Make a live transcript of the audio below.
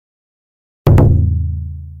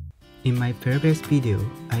In my previous video,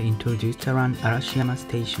 I introduced around Arashiyama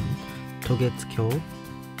Station, togetsu-kyo,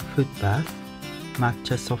 foot bath,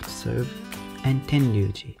 matcha soft serve, and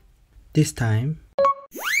tenryu-ji. This time,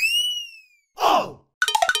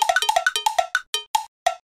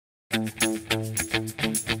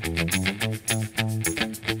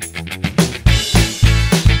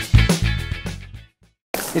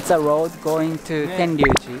 it's a road going to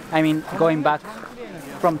Tenryu-ji. I mean, going back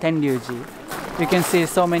from Tenryu-ji. You can see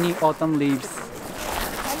so many autumn leaves.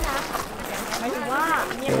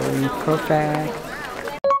 Very perfect.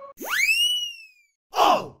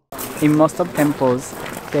 In most of temples,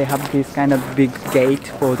 they have this kind of big gate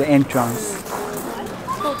for the entrance.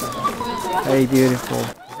 Very beautiful.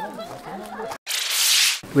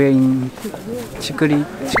 We're in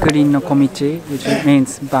Chikurin no Komichi, which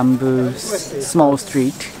means bamboo small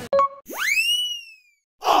street.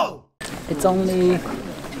 It's only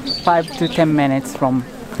 5 to 10 minutes from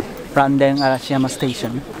Randen Arashiyama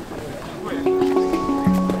Station.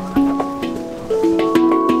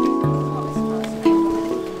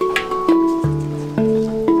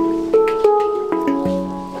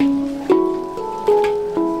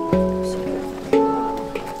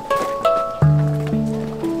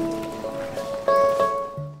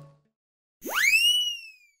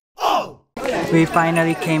 We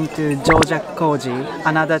finally came to Jojakko-ji,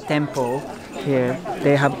 another temple here.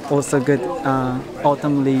 They have also good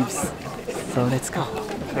autumn leaves. So let's go.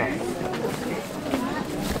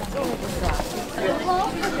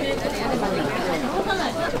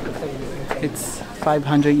 It's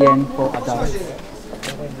 500 yen for adults.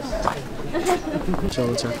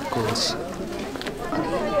 Jojakko-ji.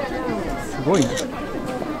 すごいね。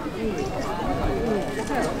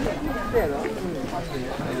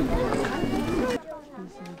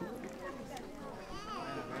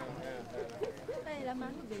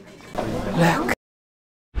Look!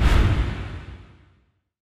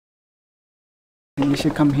 You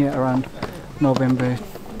should come here around November,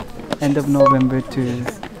 end of November to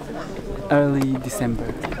early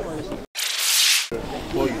December.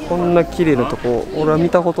 こんな綺麗なとこ俺は見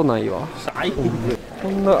たことないわ。こ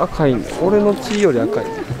んな赤いの俺の血より赤い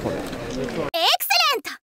これ。エクセレン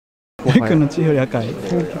ト。僕の血より赤い。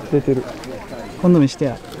出てる。今度見して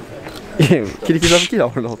や。いや切り刻む気だ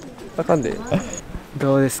俺の。あかんで。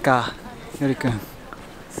どうですか、よりくん。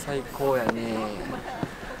最高やね。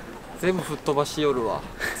全部吹っ飛ばしよるわ。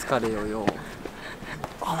疲れよよ。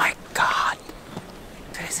Oh my god! よ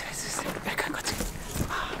りくんこっち。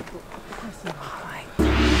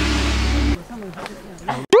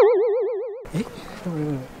え？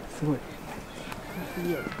すごい。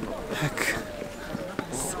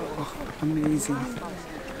Amazing.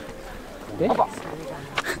 え？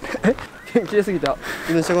綺麗すぎた。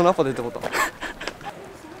犬の下のアパ出てもた。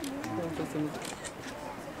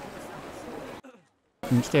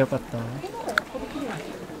来てよかった。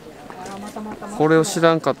これを知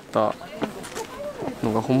らんかった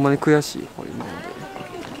のがほんまに悔しい。これ今まで。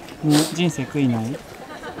人生悔いない？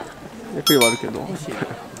悔いはあるけど。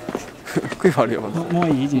悔いはあるよまだ。もう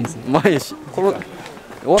いい人生。まあいいし。この終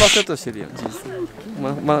わらせようとしてるやん人生。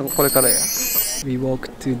まあこれからや。We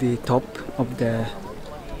walk to the top of the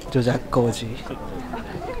Jojakko-ji.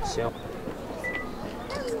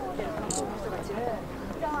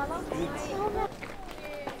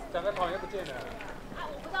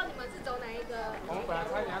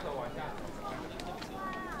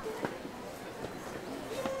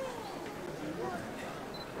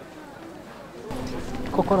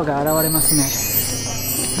 Kokoroが現れますね。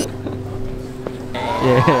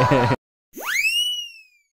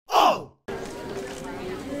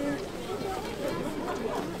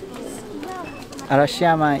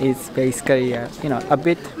Arashiyama is basically, a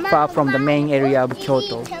bit far from the main area of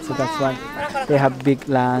Kyoto, so that's why they have big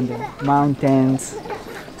land, mountains,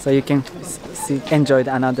 so you can enjoy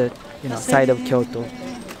the another, side of Kyoto.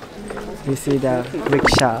 You see the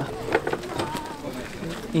rickshaw.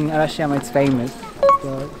 In Arashiyama, it's famous.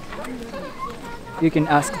 So you can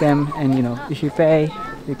ask them, and if you pay,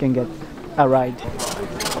 you can get a ride.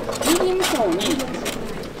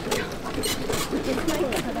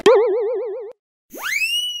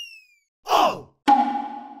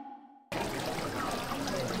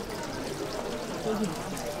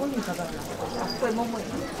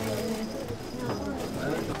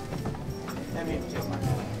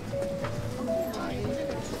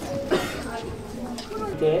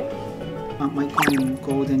 My common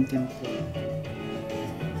golden temple.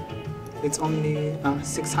 It's only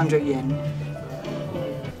 600 yen.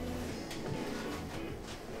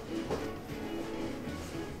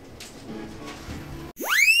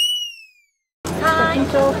 Hi.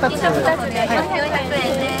 2つで400円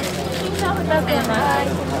です。あ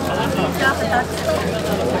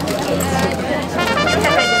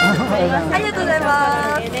りがとうござい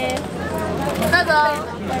ます。どうぞ。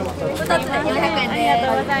2つで400円です。ありが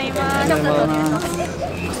とうございます。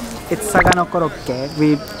It's Sagano korokke.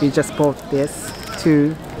 We just bought this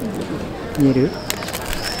to miru.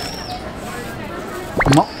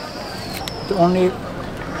 Only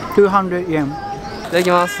 200 yen. いただ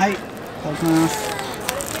きます。はい、いただきます。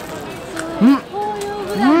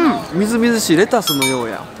みずみずしいレタスのよう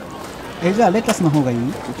や。じゃあレタスの方がいい？な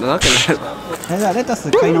んかないの。じゃあレタス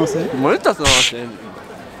買い直す？もうレタスの話ねんね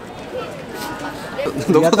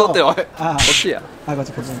ん。どこ取っておい。こっちや。こっ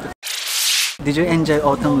ち。Did you enjoy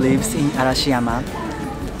autumn leaves in Arashiyama?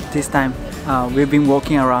 This time, we've been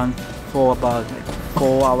walking around for about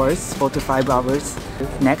 4 to 5 hours.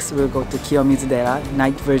 Next, we'll go to Kiyomizu-dera,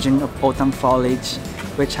 night version of autumn foliage,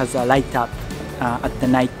 which has a light up at the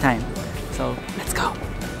night time. So let's go.